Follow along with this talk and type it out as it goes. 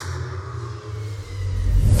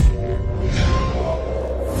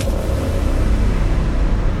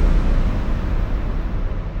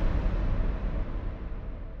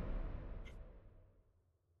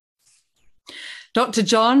Dr.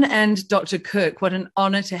 John and Dr. Kirk, what an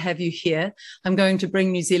honor to have you here. I'm going to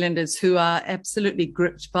bring New Zealanders who are absolutely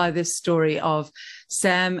gripped by this story of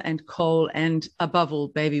Sam and Cole and, above all,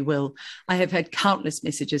 baby Will. I have had countless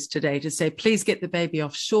messages today to say, please get the baby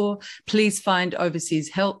offshore, please find overseas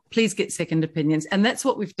help, please get second opinions. And that's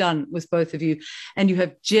what we've done with both of you. And you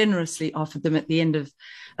have generously offered them at the end of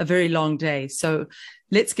a very long day. So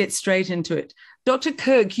let's get straight into it. Dr.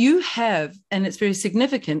 Kirk, you have, and it's very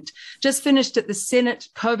significant, just finished at the Senate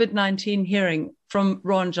COVID-19 hearing from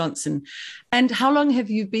Ron Johnson. And how long have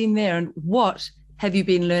you been there, and what have you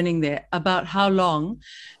been learning there about how long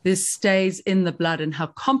this stays in the blood and how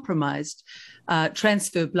compromised blood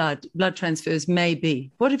transfers may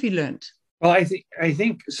be? What have you learned? Well, I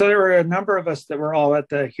think so. There were a number of us that were all at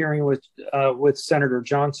the hearing with Senator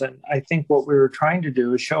Johnson. I think what we were trying to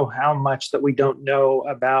do is show how much that we don't know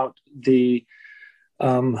about the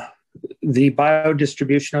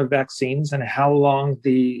biodistribution of vaccines and how long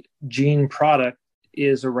the gene product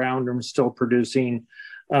is around and still producing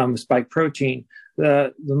spike protein.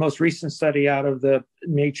 The most recent study out of the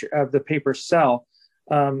nature of the paper Cell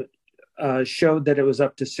showed that it was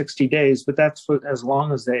up to 60 days, but that's as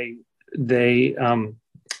long as they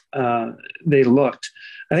looked.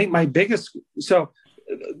 I think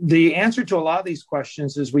the answer to a lot of these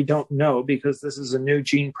questions is we don't know, because this is a new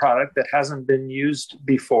gene product that hasn't been used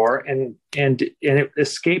before, and it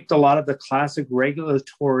escaped a lot of the classic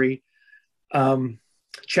regulatory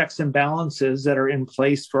checks and balances that are in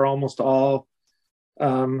place for almost all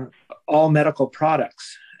medical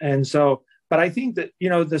products. And so, but I think that,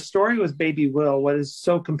 the story with baby Will, what is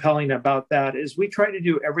so compelling about that is we try to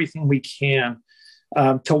do everything we can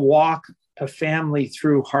to walk a family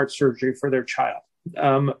through heart surgery for their child.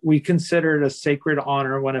 We consider it a sacred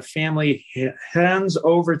honor when a family hands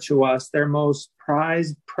over to us their most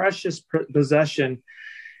prized, precious possession,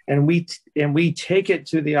 and we take it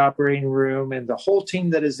to the operating room, and the whole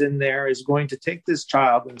team that is in there is going to take this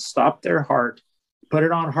child and stop their heart, put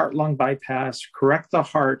it on heart-lung bypass, correct the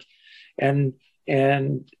heart, and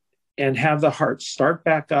have the heart start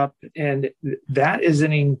back up. And that is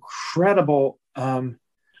an incredible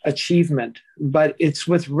achievement, but it's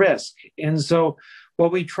with risk. And so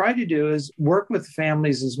what we try to do is work with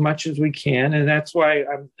families as much as we can. And that's why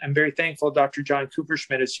I'm very thankful Dr. John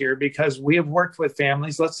Kupferschmid is here, because we have worked with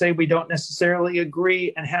families. Let's say we don't necessarily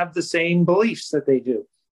agree and have the same beliefs that they do,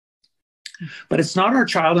 but it's not our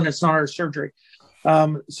child and it's not our surgery.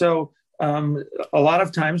 A lot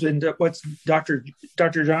of times, and what's Dr.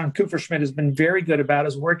 John Kupferschmid has been very good about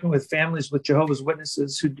is working with families with Jehovah's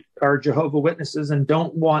Witnesses who are Jehovah Witnesses and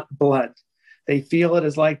don't want blood. They feel it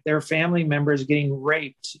is like their family members getting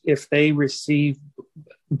raped if they receive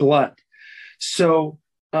blood. So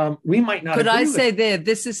we might not. Could I say there,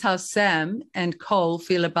 this is how Sam and Cole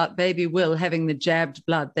feel about baby Will having the jabbed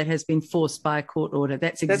blood that has been forced by a court order.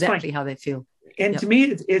 That's exactly how they feel. And to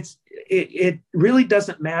me, it really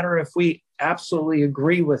doesn't matter if we absolutely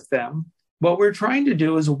agree with them. What we're trying to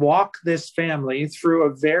do is walk this family through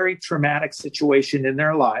a very traumatic situation in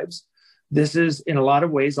their lives. This is, in a lot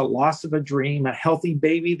of ways, a loss of a dream, a healthy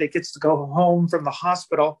baby that gets to go home from the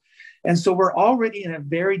hospital. And so we're already in a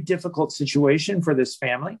very difficult situation for this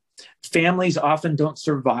family. Families often don't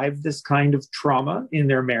survive this kind of trauma in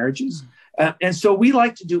their marriages. And so we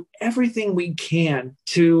like to do everything we can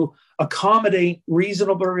to accommodate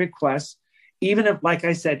reasonable requests, even if, like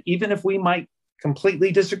I said, even if we might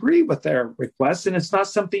completely disagree with their requests, and it's not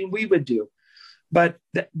something we would do. But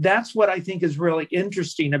that's what I think is really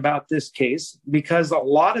interesting about this case, because a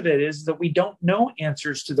lot of it is that we don't know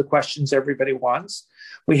answers to the questions everybody wants.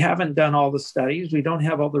 We haven't done all the studies. We don't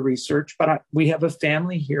have all the research, but we have a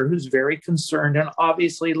family here who's very concerned and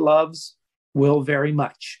obviously loves Will very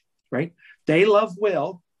much, right? They love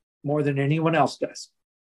Will more than anyone else does.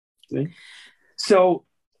 So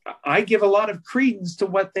I give a lot of credence to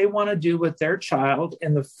what they want to do with their child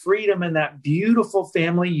and the freedom and that beautiful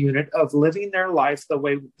family unit of living their life the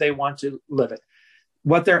way they want to live it.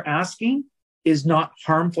 What they're asking is not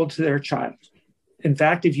harmful to their child. In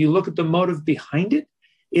fact, if you look at the motive behind it,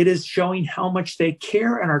 it is showing how much they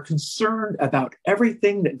care and are concerned about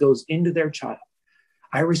everything that goes into their child.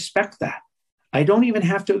 I respect that. I don't even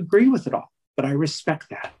have to agree with it all, but I respect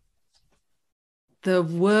that. The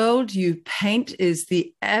world you paint is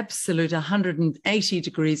the absolute 180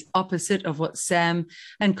 degrees opposite of what Sam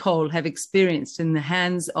and Cole have experienced in the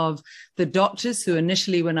hands of the doctors who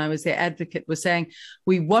initially, when I was their advocate, were saying,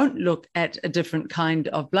 we won't look at a different kind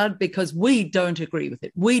of blood because we don't agree with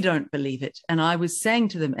it. We don't believe it. And I was saying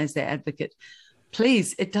to them as their advocate,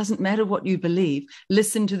 please, it doesn't matter what you believe.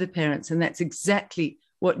 Listen to the parents. And that's exactly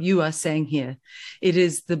what you are saying here. It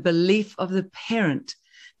is the belief of the parent.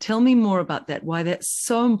 Tell me more about that, why that's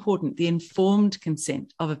so important, the informed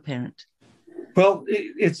consent of a parent. Well,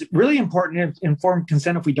 it's really important to informed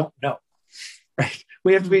consent if we don't know, right?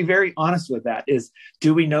 We have to be very honest with that.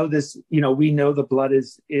 Do we know this? We know the blood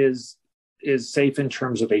is safe in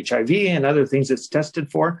terms of HIV and other things it's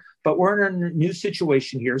tested for, but we're in a new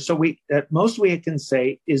situation here. So at most we can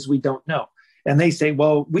say is we don't know. And they say,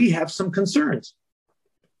 well, we have some concerns.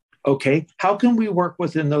 Okay, how can we work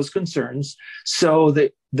within those concerns so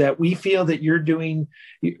that we feel that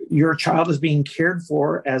your child is being cared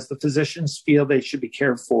for as the physicians feel they should be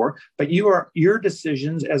cared for, but your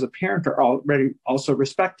decisions as a parent are already also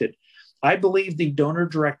respected. I believe the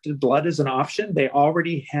donor-directed blood is an option. They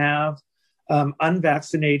already have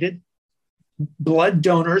unvaccinated blood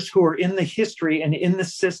donors who are in the history and in the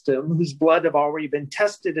system whose blood have already been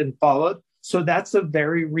tested and followed. So that's a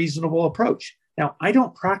very reasonable approach. Now, I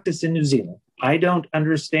don't practice in New Zealand. I don't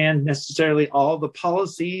understand necessarily all the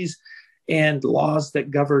policies and laws that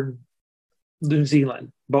govern New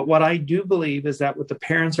Zealand. But what I do believe is that what the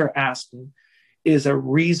parents are asking is a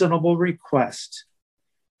reasonable request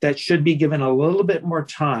that should be given a little bit more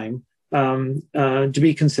time to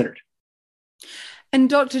be considered. And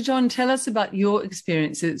Dr. John, tell us about your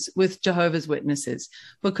experiences with Jehovah's Witnesses,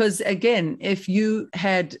 because again, if you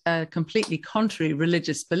had a completely contrary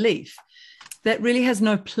religious belief, that really has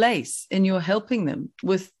no place in your helping them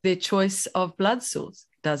with their choice of blood source,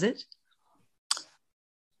 does it?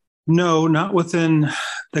 No, not within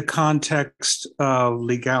the context of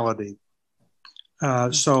legality.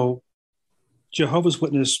 So Jehovah's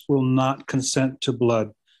Witness will not consent to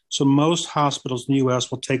blood. So most hospitals in the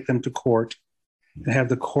U.S. will take them to court and have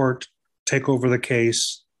the court take over the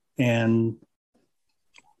case and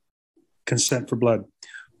consent for blood.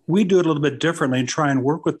 We do it a little bit differently and try and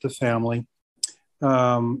work with the family.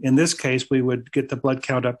 In this case, we would get the blood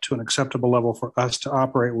count up to an acceptable level for us to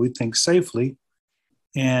operate, we think, safely,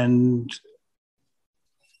 and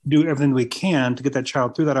do everything we can to get that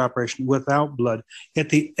child through that operation without blood. At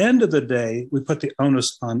the end of the day, we put the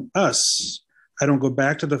onus on us. I don't go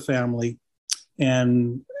back to the family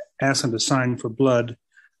and ask them to sign for blood.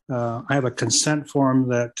 I have a consent form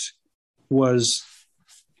that was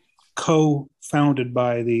co-founded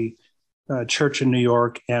by the church in New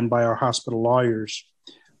York and by our hospital lawyers.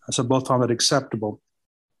 So both found it acceptable.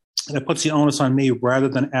 And it puts the onus on me rather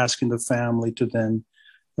than asking the family to then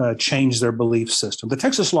change their belief system. The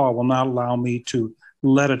Texas law will not allow me to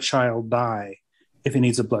let a child die if he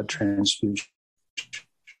needs a blood transfusion.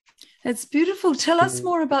 It's beautiful. Tell us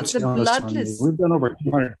more about the bloodless. We've done over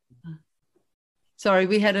 200. Sorry,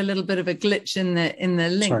 we had a little bit of a glitch in the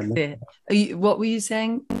link there. What were you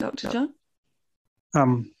saying, Dr. John? I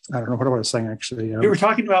don't know what I was saying, actually. You were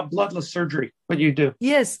talking about bloodless surgery, what you do.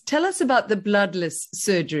 Yes, tell us about the bloodless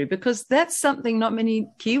surgery, because that's something not many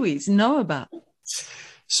Kiwis know about.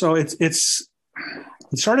 So it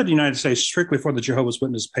started in the United States strictly for the Jehovah's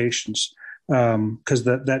Witness patients, because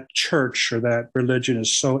that church or that religion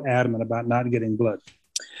is so adamant about not getting blood.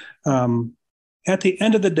 At the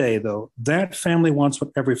end of the day, though, that family wants what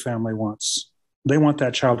every family wants. They want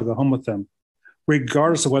that child to go home with them,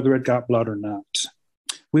 regardless of whether it got blood or not.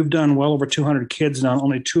 We've done well over 200 kids now.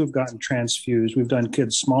 Only 2 have gotten transfused. We've done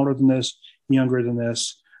kids smaller than this, younger than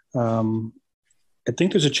this. I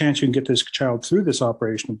think there's a chance you can get this child through this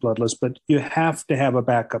operation of bloodless, but you have to have a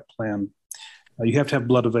backup plan. You have to have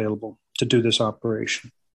blood available to do this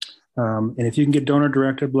operation. And if you can get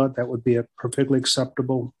donor-directed blood, that would be a perfectly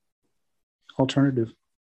acceptable alternative.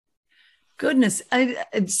 Goodness.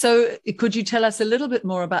 So could you tell us a little bit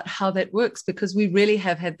more about how that works? Because we really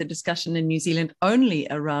have had the discussion in New Zealand only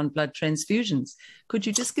around blood transfusions. Could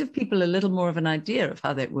you just give people a little more of an idea of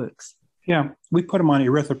how that works? Yeah, we put them on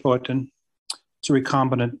erythropoietin. It's a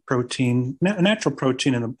recombinant protein, a natural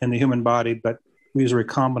protein in the human body, but we use a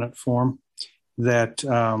recombinant form that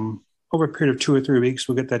over a period of 2 or 3 weeks,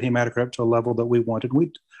 we'll get that hematocrit up to a level that we wanted.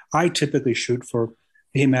 I typically shoot for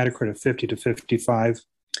a hematocrit of 50 to 55.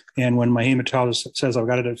 And when my hematologist says I've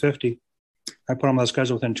got it at 50, I put on my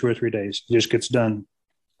schedule within 2 or 3 days. It just gets done.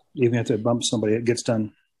 Even if it bumps somebody, it gets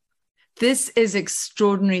done. This is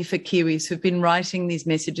extraordinary for Kiwis who've been writing these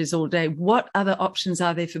messages all day. What other options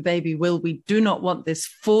are there for baby Will? We do not want this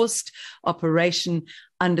forced operation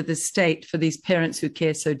under the state for these parents who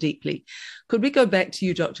care so deeply. Could we go back to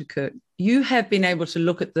you, Dr. Kirk? You have been able to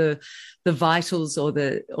look at the vitals or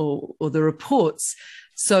the reports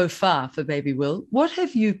so far for baby Will. What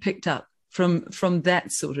have you picked up from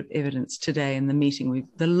that sort of evidence today in the meeting,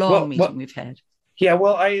 the long meeting we've had? Yeah,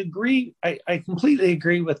 well, I agree. I completely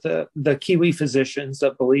agree with the Kiwi physicians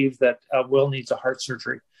that believe that Will needs a heart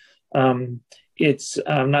surgery. It's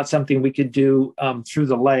not something we could do through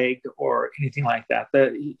the leg or anything like that.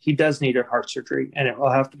 He does need a heart surgery, and it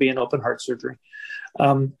will have to be an open heart surgery.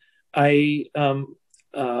 All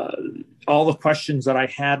the questions that I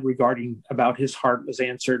had regarding about his heart was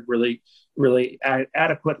answered really, really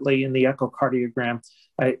adequately in the echocardiogram.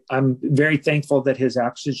 I'm very thankful that his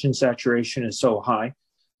oxygen saturation is so high.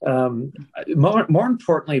 More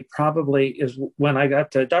importantly, probably is when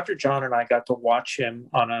Dr. John and I got to watch him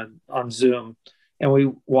on Zoom, and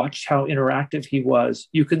we watched how interactive he was.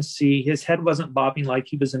 You can see his head wasn't bobbing like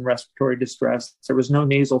he was in respiratory distress. There was no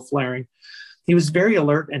nasal flaring. He was very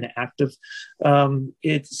alert and active.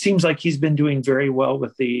 It seems like he's been doing very well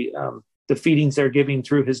with the feedings they're giving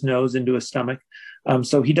through his nose into his stomach.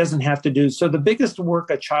 So he doesn't have to do. So the biggest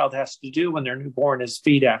work a child has to do when they're newborn is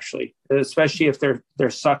feed, actually, especially if they're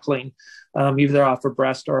suckling, either off a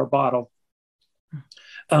breast or a bottle.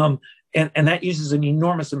 And that uses an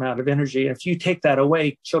enormous amount of energy. If you take that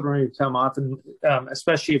away, children become often,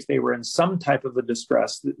 especially if they were in some type of a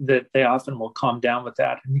distress, that they often will calm down with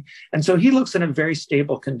that. And so he looks in a very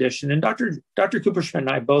stable condition. And Dr. Kupferschmid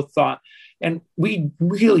and I both thought, and we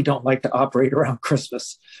really don't like to operate around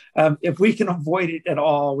Christmas. If we can avoid it at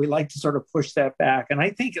all, we like to sort of push that back. And I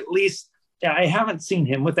think at least, I haven't seen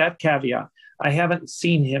him, with that caveat, I haven't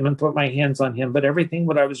seen him and put my hands on him, but everything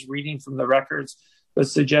what I was reading from the records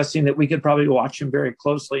was suggesting that we could probably watch him very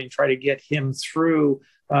closely and try to get him through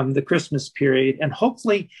the Christmas period. And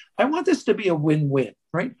hopefully, I want this to be a win-win,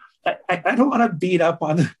 right? I don't want to beat up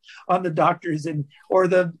on the doctors or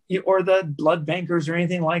the blood bankers or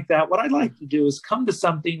anything like that. What I'd like to do is come to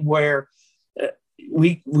something where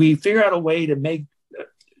we figure out a way to make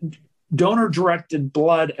donor-directed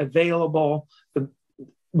blood available.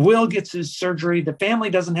 Will gets his surgery. The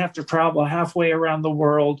family doesn't have to travel halfway around the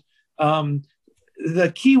world. The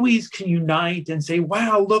Kiwis can unite and say,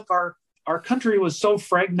 wow, look, our country was so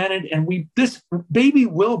fragmented, and this baby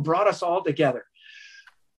Will brought us all together.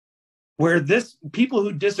 Where people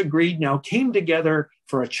who disagreed now came together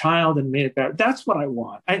for a child and made it better. That's what I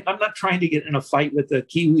want. I'm not trying to get in a fight with the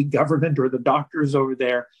Kiwi government or the doctors over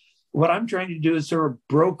there. What I'm trying to do is sort of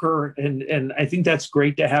broker, and I think that's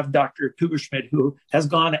great to have Dr. Kupferschmid, who has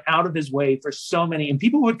gone out of his way for so many, and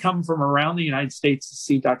people would come from around the United States to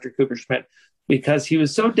see Dr. Kupferschmid because he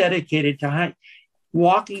was so dedicated to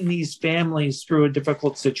walking these families through a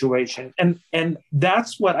difficult situation. And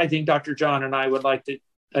that's what I think Dr. John and I would like to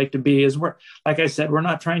be, is like I said, we're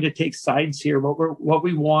not trying to take sides here. What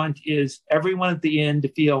we want is everyone at the end to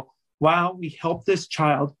feel, wow, we helped this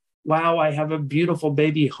child. Wow, I have a beautiful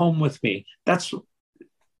baby home with me. That's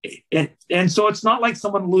it. And so it's not like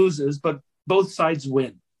someone loses, but both sides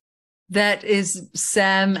win. That is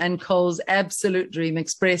Sam and Cole's absolute dream,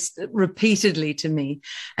 expressed repeatedly to me,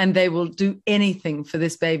 and they will do anything for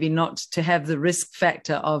this baby not to have the risk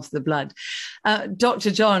factor of the blood.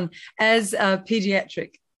 Dr. John, as a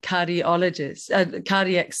pediatric cardiologist,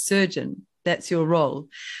 cardiac surgeon, that's your role.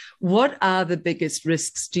 What are the biggest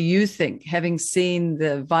risks, do you think, having seen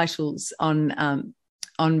the vitals on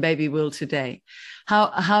baby Will today?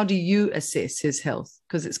 How do you assess his health?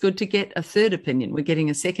 Because it's good to get a third opinion. We're getting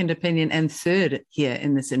a second opinion and third here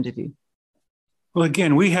in this interview. Well,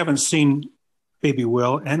 again, we haven't seen baby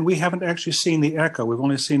Will, and we haven't actually seen the echo. We've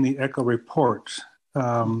only seen the echo report.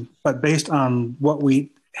 But based on what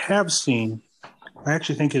we have seen, I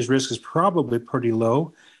actually think his risk is probably pretty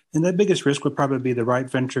low. And the biggest risk would probably be the right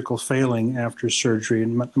ventricle failing after surgery,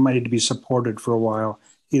 and might need to be supported for a while,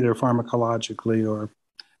 either pharmacologically or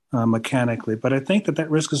mechanically. But I think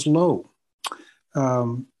that risk is low.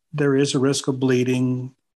 There is a risk of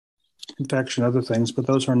bleeding, infection, other things, but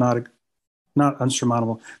those are not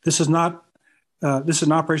unsurmountable. This is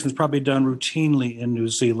an operation that's probably done routinely in New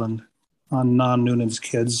Zealand on non-Noonan's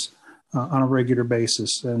kids on a regular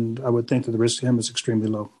basis, and I would think that the risk to him is extremely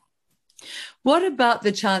low. What about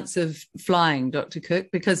the chance of flying, Dr.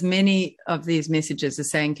 Kirk? Because many of these messages are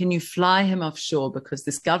saying, can you fly him offshore? Because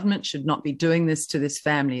this government should not be doing this to this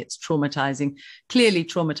family. It's traumatizing, clearly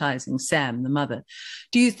traumatizing Sam, the mother.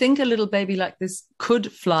 Do you think a little baby like this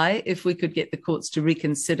could fly if we could get the courts to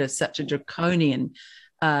reconsider such a draconian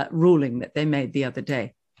ruling that they made the other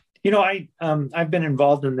day? You know, I've been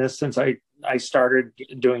involved in this since I started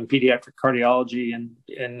doing pediatric cardiology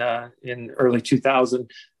in early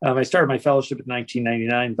 2000. I started my fellowship in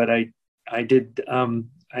 1999, but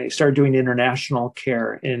I started doing international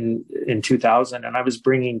care in 2000, and I was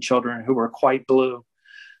bringing children who were quite blue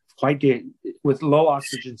with low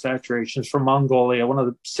oxygen saturations from Mongolia. One of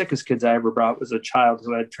the sickest kids I ever brought was a child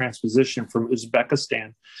who had transposition from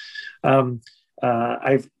Uzbekistan.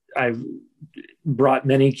 I've brought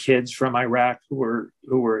many kids from Iraq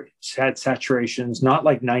who had saturations not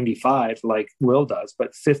like 95 like Will does,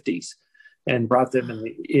 but 50s, and brought them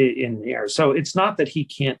in the air. So it's not that he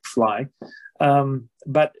can't fly,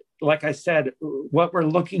 but like I said, what we're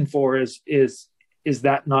looking for is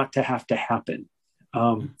that not to have to happen,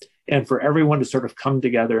 and for everyone to sort of come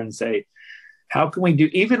together and say, how can we do?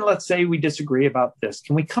 Even let's say we disagree about this,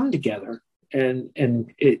 can we come together? And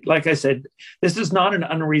it, like I said, this is not an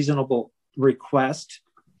unreasonable request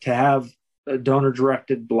to have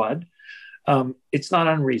donor-directed blood. It's not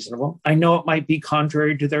unreasonable. I know it might be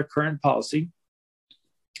contrary to their current policy,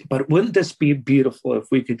 but wouldn't this be beautiful if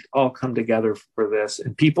we could all come together for this?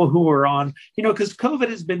 And people who are on, because COVID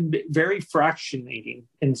has been very fractionating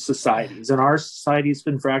in societies, and our society has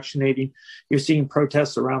been fractionating. You're seeing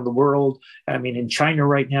protests around the world. I mean, in China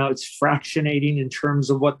right now, it's fractionating in terms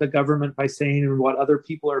of what the government by saying and what other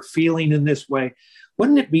people are feeling in this way.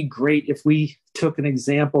 Wouldn't it be great if we took an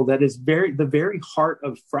example that is the very heart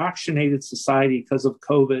of fractionated society because of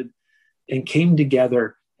COVID, and came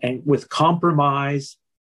together and with compromise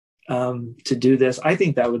to do this? I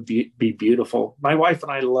think that would be beautiful. My wife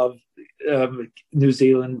and I love New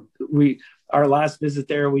Zealand. Our last visit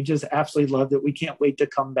there, we just absolutely loved it. We can't wait to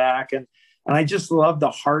come back. And I just love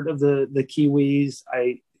the heart of the Kiwis.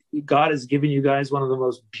 God has given you guys one of the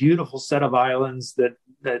most beautiful set of islands that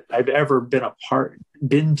I've ever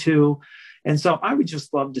been to. And so I would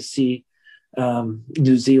just love to see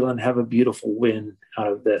New Zealand have a beautiful win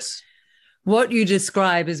out of this. What you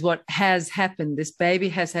describe is what has happened. This baby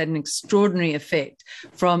has had an extraordinary effect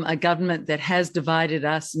from a government that has divided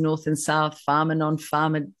us north and south, farmer,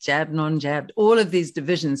 non-farmer, jab, non-jabbed. All of these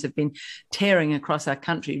divisions have been tearing across our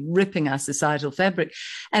country, ripping our societal fabric.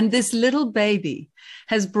 And this little baby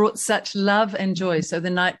has brought such love and joy. So the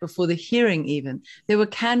night before the hearing even, there were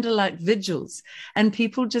candlelight vigils and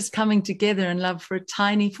people just coming together in love for a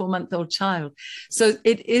tiny 4-month-old child. So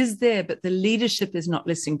it is there, but the leadership is not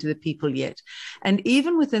listening to the people yet. And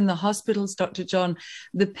even within the hospitals, Dr. John,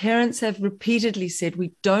 the parents have repeatedly said,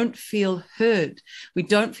 we don't feel heard. We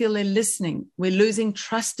don't feel they're listening. We're losing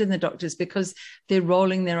trust in the doctors because they're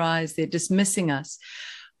rolling their eyes. They're dismissing us.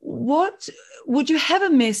 What would you have a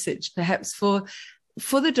message perhaps for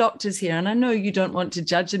the doctors here? And I know you don't want to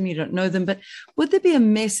judge them, you don't know them, but would there be a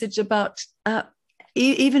message about,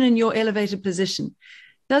 even in your elevated position,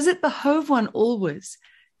 does it behove one always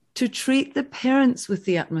to treat the parents with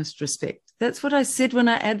the utmost respect? That's what I said when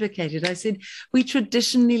I advocated. I said, we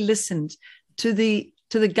traditionally listened to the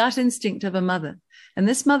gut instinct of a mother. And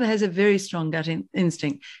this mother has a very strong gut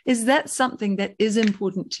instinct. Is that something that is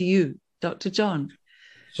important to you, Dr. John?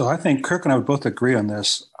 So I think Kirk and I would both agree on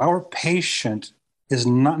this. Our patient is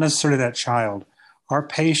not necessarily that child. Our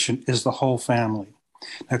patient is the whole family.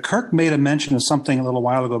 Now, Kirk made a mention of something a little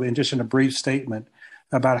while ago, just in a brief statement,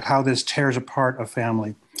 about how this tears apart a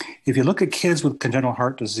family. If you look at kids with congenital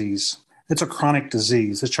heart disease, it's a chronic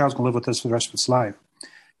disease. This child's going to live with this for the rest of its life.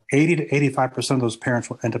 80 to 85% of those parents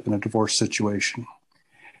will end up in a divorce situation.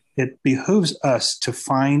 It behooves us to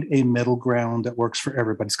find a middle ground that works for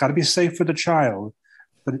everybody. It's got to be safe for the child,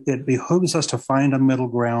 but it behooves us to find a middle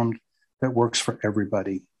ground that works for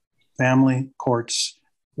everybody. Family, courts,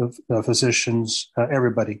 the physicians,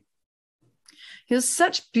 everybody. You're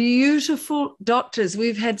such beautiful doctors.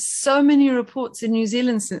 We've had so many reports in New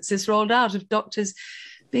Zealand since this rolled out of doctors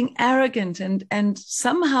being arrogant and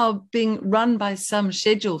somehow being run by some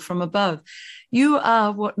schedule from above. You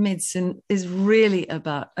are what medicine is really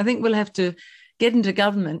about. I think we'll have to get into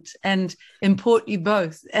government and import you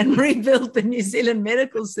both and rebuild the New Zealand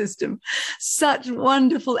medical system. Such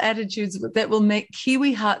wonderful attitudes that will make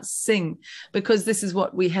Kiwi hearts sing, because this is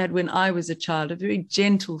what we had when I was a child, a very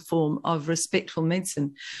gentle form of respectful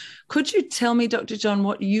medicine. Could you tell me, Dr. John,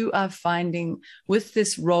 what you are finding with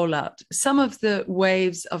this rollout, some of the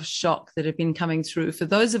waves of shock that have been coming through for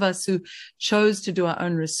those of us who chose to do our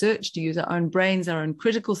own research, to use our own brains, our own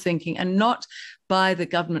critical thinking, and not by the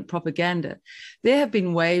government propaganda? There have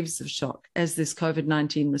been waves of shock as this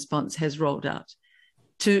COVID-19 response has rolled out.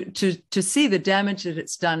 To see the damage that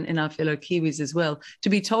it's done in our fellow Kiwis as well, to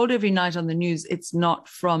be told every night on the news it's not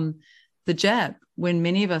from the jab, when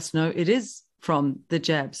many of us know it is from the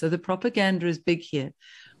jab. So the propaganda is big here.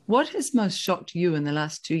 What has most shocked you in the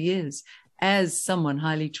last 2 years as someone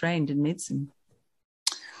highly trained in medicine?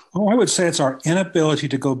 Oh, I would say it's our inability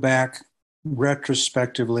to go back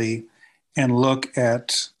retrospectively and look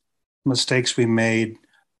at mistakes we made,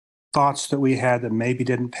 thoughts that we had that maybe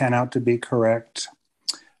didn't pan out to be correct.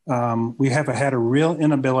 We have had a real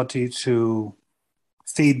inability to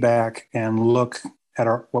feedback and look at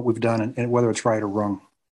what we've done and whether it's right or wrong.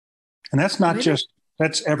 And that's not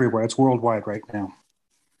that's everywhere. It's worldwide right now.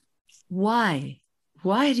 Why?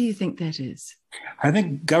 Why do you think that is? I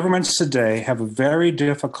think governments today have a very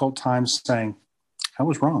difficult time saying, I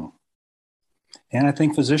was wrong. And I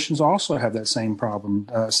think physicians also have that same problem,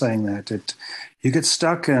 saying that you get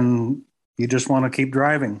stuck and you just want to keep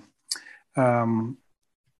driving. It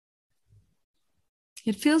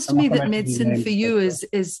feels to me that medicine for you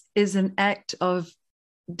is an act of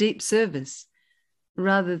deep service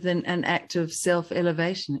rather than an act of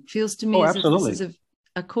self-elevation. It feels to me as if this is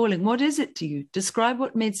a calling. What is it to you? Describe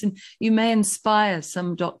what medicine. You may inspire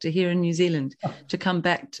some doctor here in New Zealand to come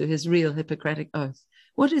back to his real Hippocratic oath.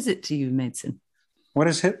 What is it to you, medicine? What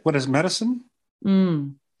is medicine?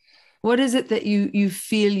 What is it that you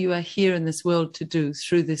feel you are here in this world to do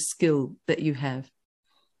through this skill that you have?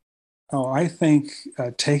 Oh, I think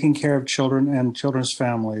taking care of children and children's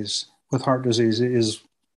families with heart disease is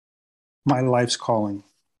my life's calling.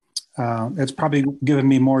 It's probably given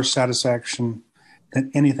me more satisfaction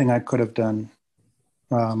than anything I could have done.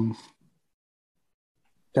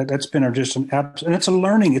 That's been just an absolute, and it's a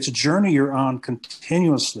learning, it's a journey you're on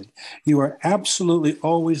continuously. You are absolutely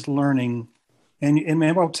always learning. And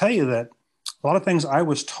I'll tell you that a lot of things I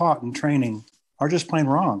was taught in training are just plain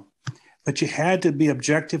wrong. But you had to be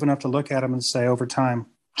objective enough to look at them and say, over time,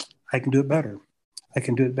 I can do it better. I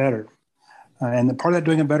can do it better. And the part of that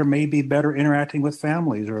doing it better may be better interacting with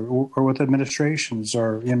families or with administrations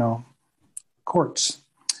or, courts.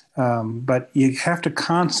 But you have to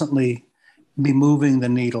constantly be moving the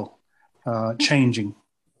needle, changing.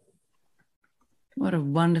 What a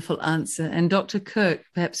wonderful answer. And Dr. Kirk,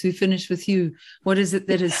 perhaps we finish with you. What is it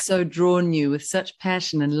that has so drawn you with such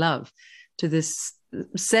passion and love to this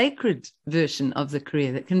sacred version of the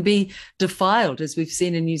career that can be defiled, as we've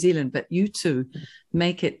seen in New Zealand, but you two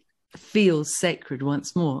make it feel sacred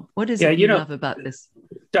once more? What is it you love about this?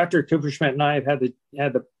 Dr. Kupferschmid and I have had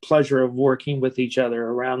the pleasure of working with each other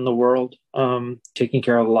around the world, taking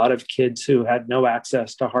care of a lot of kids who had no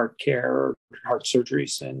access to heart care or heart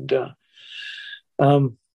surgeries. And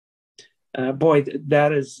boy,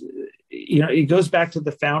 that is, it goes back to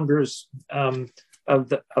the founders of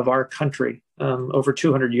our country over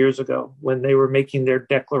 200 years ago when they were making their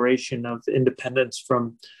declaration of independence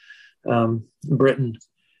from Britain.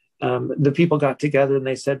 The people got together and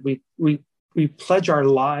they said, we pledge our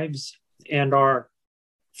lives and our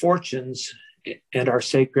fortunes and our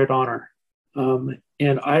sacred honor.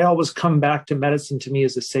 And I always come back to medicine to me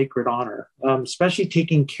as a sacred honor, especially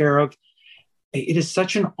taking care of. It is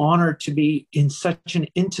such an honor to be in such an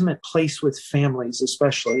intimate place with families,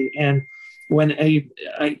 especially. And when it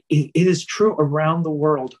is true around the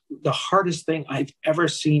world, the hardest thing I've ever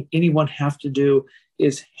seen anyone have to do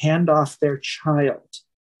is hand off their child,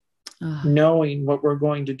 knowing what we're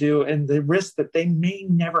going to do and the risk that they may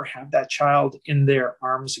never have that child in their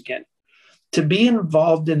arms again. To be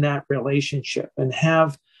involved in that relationship and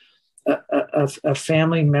have a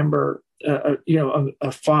family member,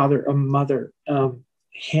 a father, a mother,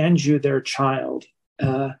 hand you their child,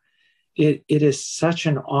 it is such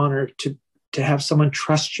an honor to have someone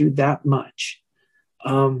trust you that much,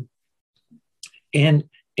 and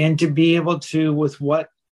to be able to, with what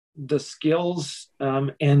the skills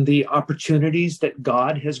and the opportunities that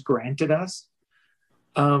God has granted us,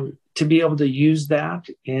 to be able to use that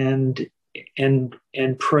and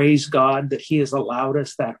praise God that He has allowed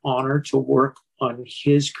us that honor to work on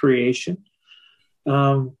His creation.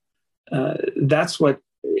 That's what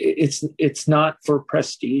it's not for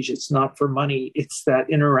prestige. It's not for money. It's that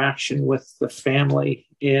interaction with the family,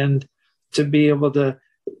 and to be able to,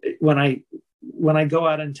 when I go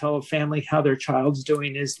out and tell a family how their child's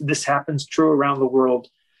doing, is this happens true around the world,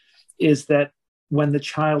 is that when the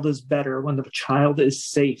child is better, when the child is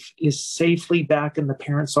safely back in the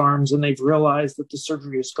parents' arms and they've realized that the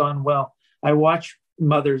surgery has gone well. I watch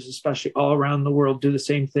mothers, especially all around the world, do the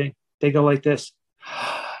same thing. They go like this.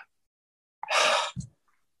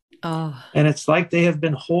 And it's like they have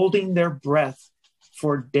been holding their breath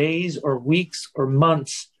for days or weeks or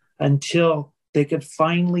months until they could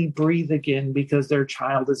finally breathe again because their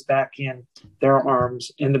child is back in their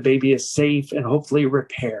arms and the baby is safe and hopefully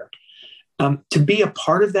repaired. To be a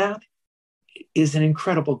part of that is an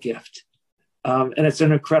incredible gift, and it's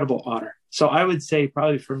an incredible honor. So I would say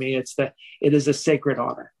probably for me, it is a sacred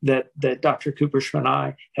honor that Dr. Kupferschmid and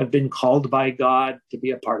I have been called by God to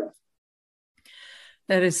be a part of.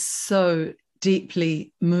 That is so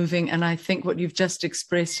deeply moving. And I think what you've just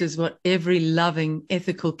expressed is what every loving,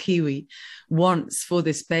 ethical Kiwi wants for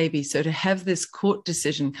this baby. So to have this court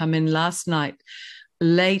decision come in last night,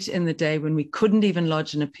 late in the day, when we couldn't even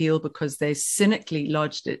lodge an appeal because they cynically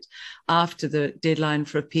lodged it after the deadline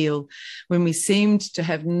for appeal, when we seemed to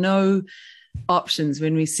have no options,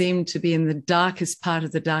 when we seemed to be in the darkest part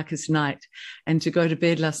of the darkest night, and to go to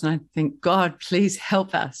bed last night, think, God, please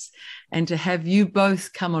help us. And to have you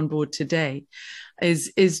both come on board today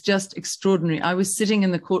is just extraordinary. I was sitting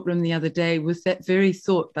in the courtroom the other day with that very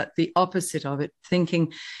thought, but the opposite of it,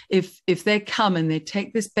 thinking if they come and they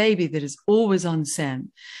take this baby that is always on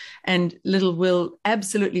Sam, and little Will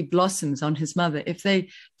absolutely blossoms on his mother, if they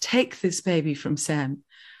take this baby from Sam,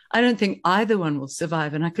 I don't think either one will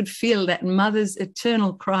survive. And I could feel that mother's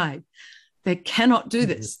eternal cry. They cannot do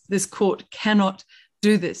this. This court cannot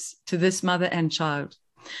do this to this mother and child.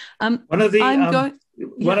 The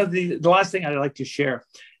last thing I'd like to share,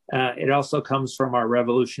 it also comes from our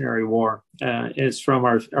Revolutionary War. It's from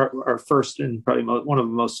our first and probably one of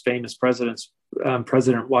the most famous presidents,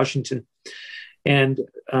 President Washington. And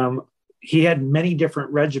he had many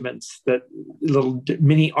different regiments, that little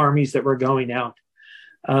mini armies that were going out.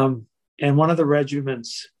 And one of the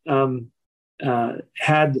regiments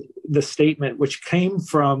had the statement, which came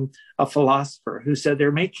from a philosopher who said,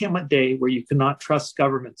 there may come a day where you cannot trust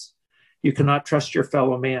governments. You cannot trust your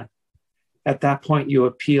fellow man. At that point, you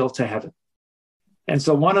appeal to heaven. And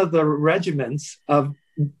so one of the regiments of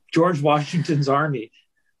George Washington's army,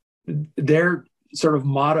 their sort of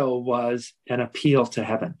motto was an appeal to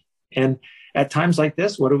heaven. And at times like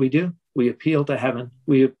this, what do? We appeal to heaven.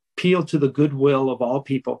 We appeal to the goodwill of all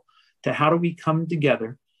people, to how do we come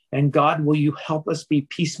together? And God, will you help us be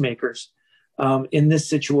peacemakers in this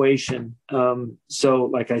situation? So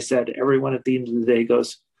like I said, everyone at the end of the day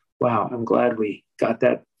goes, wow, I'm glad we got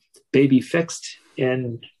that baby fixed,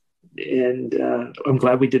 and I'm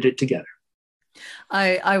glad we did it together.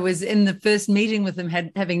 I was in the first meeting with them,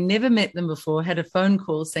 having never met them before, had a phone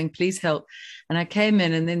call saying, please help. And I came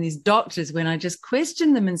in, and then these doctors, when I just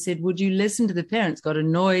questioned them and said, would you listen to the parents, got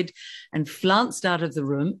annoyed and flounced out of the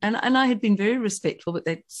room. And I had been very respectful, but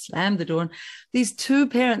they slammed the door. And these two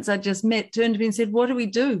parents I just met turned to me and said, what do we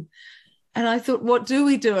do? And I thought, what do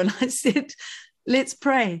we do? And I said, let's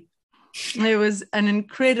pray. It was an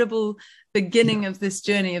incredible beginning of this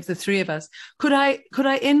journey of the three of us. Could I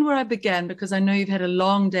end where I began? Because I know you've had a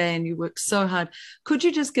long day and you worked so hard. Could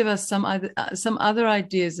you just give us some other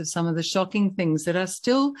ideas of some of the shocking things that are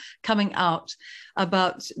still coming out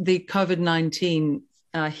about the COVID-19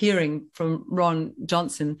 hearing from Ron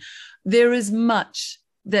Johnson? There is much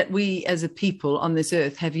that we as a people on this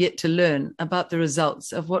earth have yet to learn about the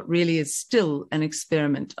results of what really is still an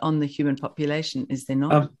experiment on the human population, is there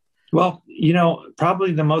not? Well,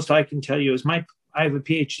 probably the most I can tell you is I have a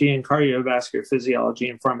PhD in cardiovascular physiology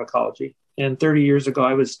and pharmacology. And 30 years ago,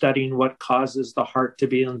 I was studying what causes the heart to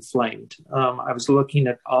be inflamed. I was looking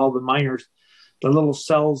at all the little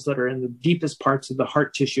cells that are in the deepest parts of the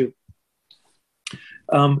heart tissue.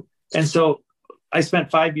 And so I spent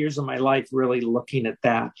 5 years of my life really looking at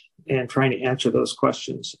that and trying to answer those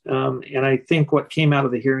questions. And I think what came out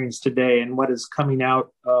of the hearings today, and what is coming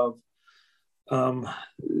out of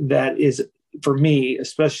that is, for me,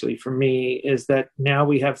 especially for me, is that now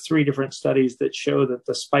we have 3 different studies that show that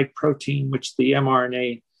the spike protein, which the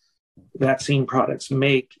mRNA vaccine products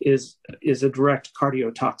make, is a direct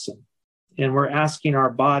cardiotoxin. And we're asking our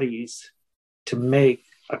bodies to make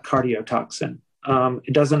a cardiotoxin.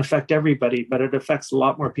 It doesn't affect everybody, but it affects a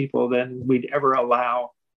lot more people than we'd ever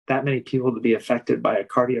allow that many people to be affected by a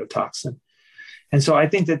cardiotoxin. And so I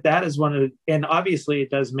think that is one of the, and obviously it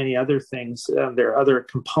does many other things. There are other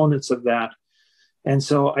components of that. And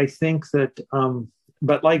so I think that,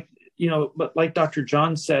 but like Dr.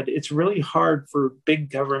 John said, it's really hard for big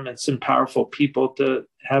governments and powerful people to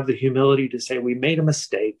have the humility to say, we made a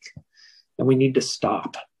mistake and we need to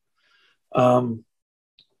stop. And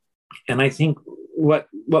I think what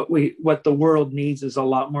the world needs is a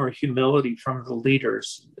lot more humility from the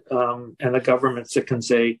leaders and the governments that can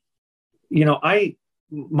say,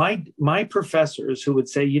 my professors who would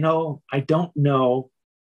say, I don't know,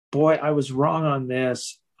 boy, I was wrong on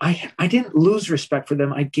this. I didn't lose respect for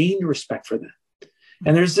them. I gained respect for them.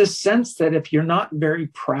 And there's this sense that if you're not very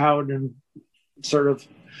proud and sort of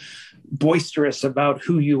boisterous about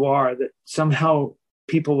who you are, that somehow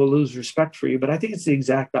people will lose respect for you. But I think it's the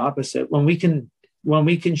exact opposite. When we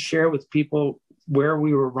can share with people where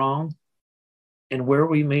we were wrong and where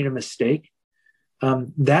we made a mistake,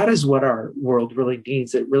 that is what our world really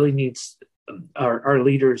needs. It really needs our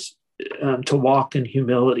leaders to walk in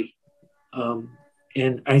humility.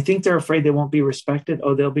 And I think they're afraid they won't be respected.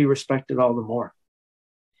 Oh, they'll be respected all the more.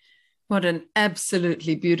 What an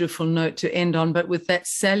absolutely beautiful note to end on, but with that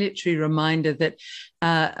salutary reminder that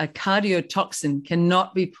a cardiotoxin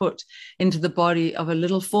cannot be put into the body of a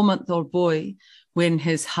little 4-month-old boy when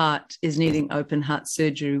his heart is needing open heart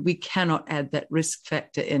surgery. We cannot add that risk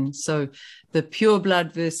factor in. So the pure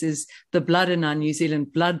blood versus the blood in our New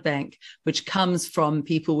Zealand blood bank, which comes from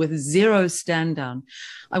people with zero stand down.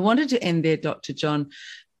 I wanted to end there, Dr. John.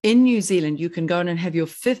 In New Zealand, you can go in and have your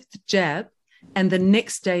 5th jab and the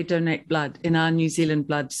next day donate blood in our New Zealand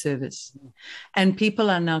blood service. And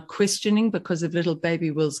people are now questioning, because of little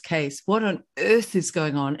baby Will's case, what on earth is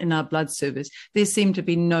going on in our blood service? There seem to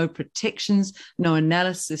be no protections, no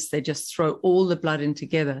analysis. They just throw all the blood in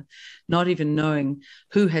together, not even knowing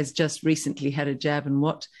who has just recently had a jab and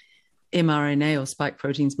what mRNA or spike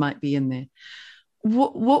proteins might be in there.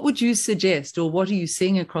 What would you suggest, or what are you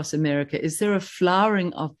seeing across America? Is there a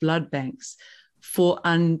flowering of blood banks for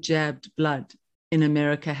unjabbed blood in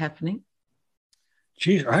America happening?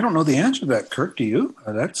 Geez, I don't know the answer to that, Kirk. Do you?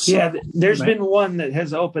 There's been one that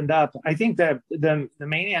has opened up. I think that the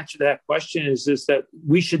main answer to that question is that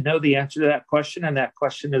we should know the answer to that question, and that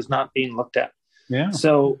question is not being looked at. Yeah.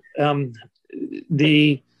 So and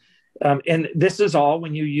this is all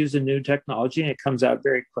when you use a new technology and it comes out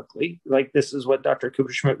very quickly. Like this is what Dr.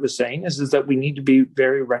 Kupferschmid was saying is that we need to be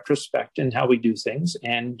very retrospect in how we do things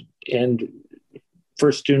and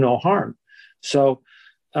first do no harm. So,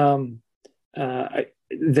 but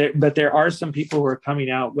there are some people who are coming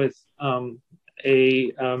out with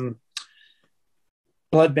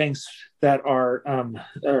blood banks that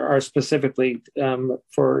are specifically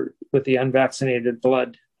with the unvaccinated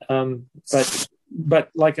blood. But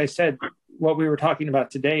like I said, what we were talking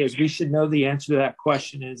about today is we should know the answer to that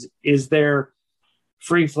question is there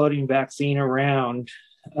free floating vaccine around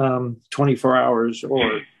 24 hours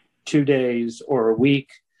or 2 days or a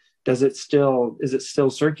week? Is it still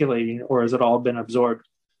circulating, or has it all been absorbed?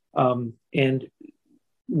 And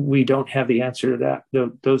we don't have the answer to that.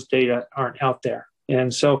 Those data aren't out there.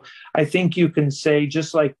 And so I think you can say,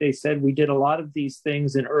 just like they said, we did a lot of these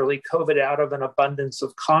things in early COVID out of an abundance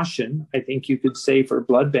of caution. I think you could say for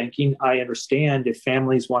blood banking, I understand if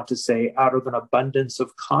families want to say out of an abundance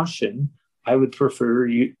of caution, I would prefer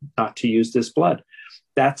you not to use this blood.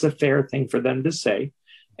 That's a fair thing for them to say.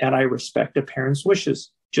 And I respect a parent's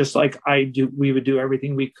wishes, just like we would do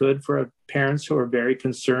everything we could for parents who are very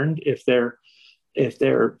concerned if their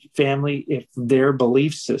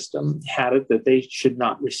belief system had it that they should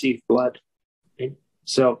not receive blood. Okay?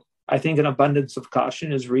 So I think an abundance of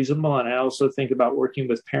caution is reasonable. And I also think about working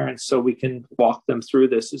with parents so we can walk them through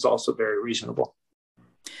this is also very reasonable.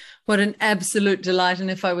 What an absolute delight.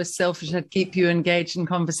 And if I was selfish, I'd keep you engaged in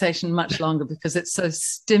conversation much longer because it's so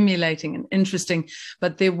stimulating and interesting.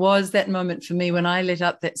 But there was that moment for me when I let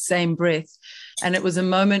up that same breath. And it was a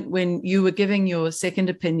moment when you were giving your second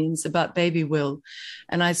opinions about baby Will.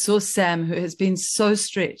 And I saw Sam, who has been so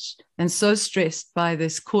stretched and so stressed by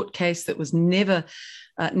this court case that was never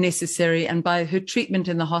necessary, and by her treatment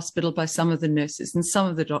in the hospital by some of the nurses and some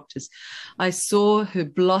of the doctors. I saw her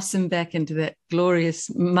blossom back into that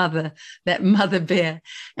glorious mother, that mother bear,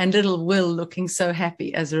 and little Will looking so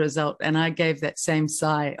happy as a result. And I gave that same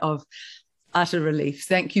sigh of utter relief.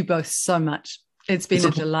 Thank you both so much. It's been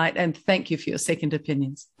a delight, and thank you for your second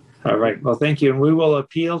opinions. All right. Well, thank you. And we will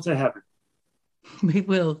appeal to heaven. We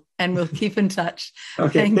will, and we'll keep in touch.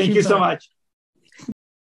 Okay. Thank you so much.